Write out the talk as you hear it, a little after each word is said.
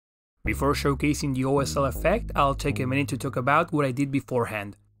Before showcasing the OSL effect, I'll take a minute to talk about what I did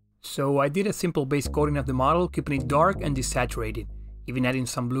beforehand. So I did a simple base coating of the model, keeping it dark and desaturated, even adding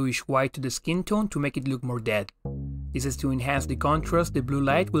some bluish white to the skin tone to make it look more dead. This is to enhance the contrast the blue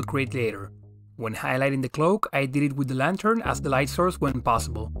light will create later. When highlighting the cloak, I did it with the lantern as the light source when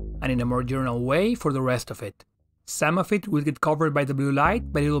possible, and in a more general way for the rest of it. Some of it will get covered by the blue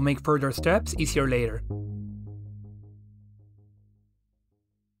light, but it will make further steps easier later.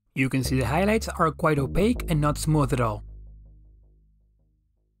 You can see the highlights are quite opaque and not smooth at all.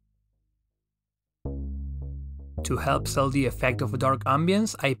 To help sell the effect of a dark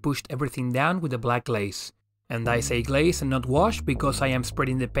ambience, I pushed everything down with a black glaze. And I say glaze and not wash because I am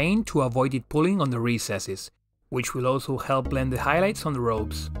spreading the paint to avoid it pulling on the recesses, which will also help blend the highlights on the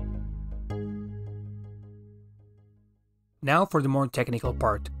robes. Now for the more technical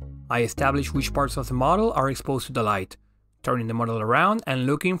part. I establish which parts of the model are exposed to the light, turning the model around and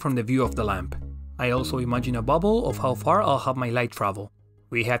looking from the view of the lamp. I also imagine a bubble of how far I'll have my light travel.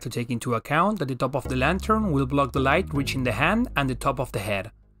 We have to take into account that the top of the lantern will block the light reaching the hand and the top of the head.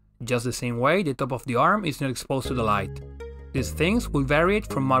 Just the same way the top of the arm is not exposed to the light. These things will vary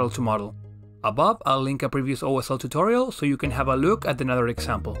from model to model. Above I'll link a previous OSL tutorial so you can have a look at another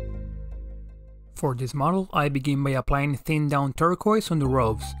example. For this model I begin by applying thin down turquoise on the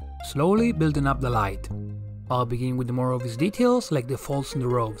robes, slowly building up the light. I'll begin with the more obvious details like the folds in the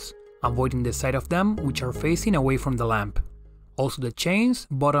robes, avoiding the side of them which are facing away from the lamp. Also the chains,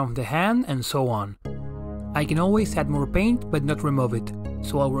 bottom of the hand and so on. I can always add more paint but not remove it,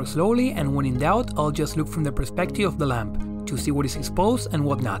 so I'll work slowly and when in doubt I'll just look from the perspective of the lamp to see what is exposed and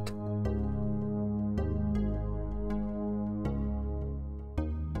what not.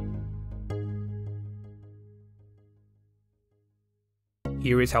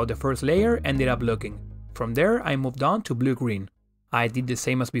 Here is how the first layer ended up looking. From there I moved on to blue-green. I did the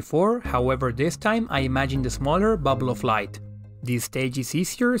same as before, however this time I imagined a smaller bubble of light. This stage is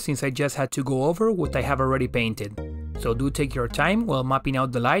easier since I just had to go over what I have already painted, so do take your time while mapping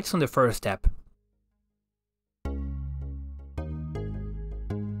out the lights on the first step.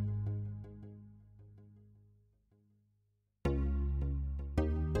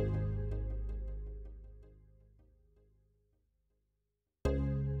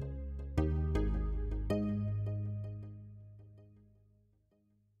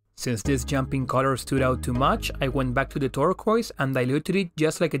 Since this jumping color stood out too much, I went back to the turquoise and diluted it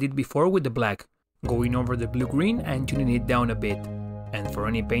just like I did before with the black, going over the blue-green and tuning it down a bit. And for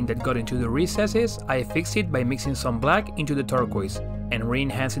any paint that got into the recesses, I fixed it by mixing some black into the turquoise and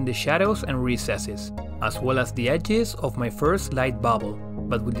re-enhancing the shadows and recesses, as well as the edges of my first light bubble,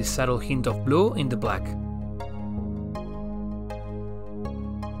 but with this subtle hint of blue in the black.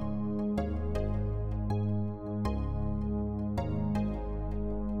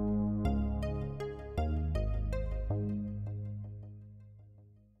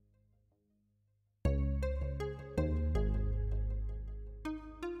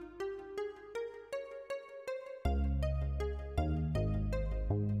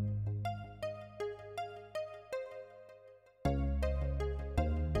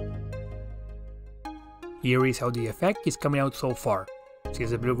 Here is how the effect is coming out so far.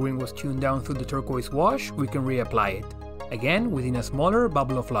 Since the blue-green was tuned down through the turquoise wash, we can reapply it, again within a smaller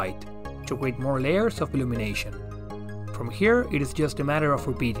bubble of light, to create more layers of illumination. From here it is just a matter of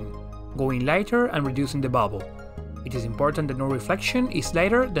repeating, going lighter and reducing the bubble. It is important that no reflection is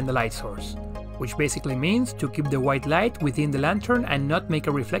lighter than the light source, which basically means to keep the white light within the lantern and not make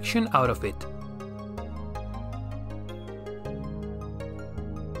a reflection out of it.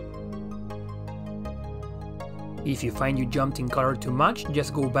 If you find you jumped in color too much,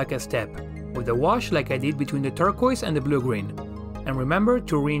 just go back a step, with a wash like I did between the turquoise and the blue-green. And remember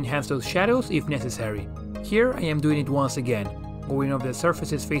to re-enhance those shadows if necessary. Here I am doing it once again, going over the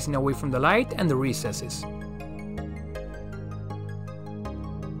surfaces facing away from the light and the recesses.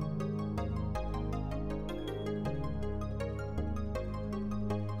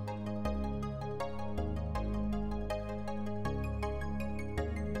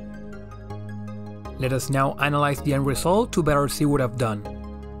 Let us now analyze the end result to better see what I've done.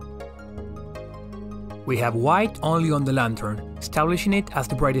 We have white only on the lantern, establishing it as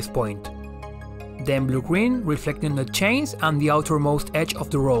the brightest point. Then blue-green reflecting the chains and the outermost edge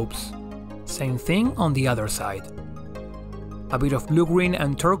of the robes. Same thing on the other side. A bit of blue-green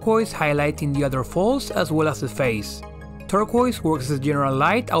and turquoise highlighting the other folds as well as the face. Turquoise works as a general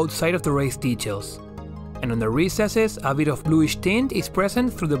light outside of the raised details. And on the recesses, a bit of bluish tint is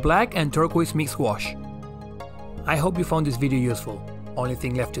present through the black and turquoise mixed wash. I hope you found this video useful. Only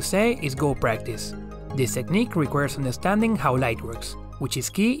thing left to say is go practice. This technique requires understanding how light works, which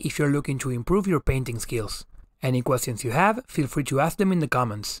is key if you're looking to improve your painting skills. Any questions you have, feel free to ask them in the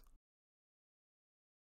comments.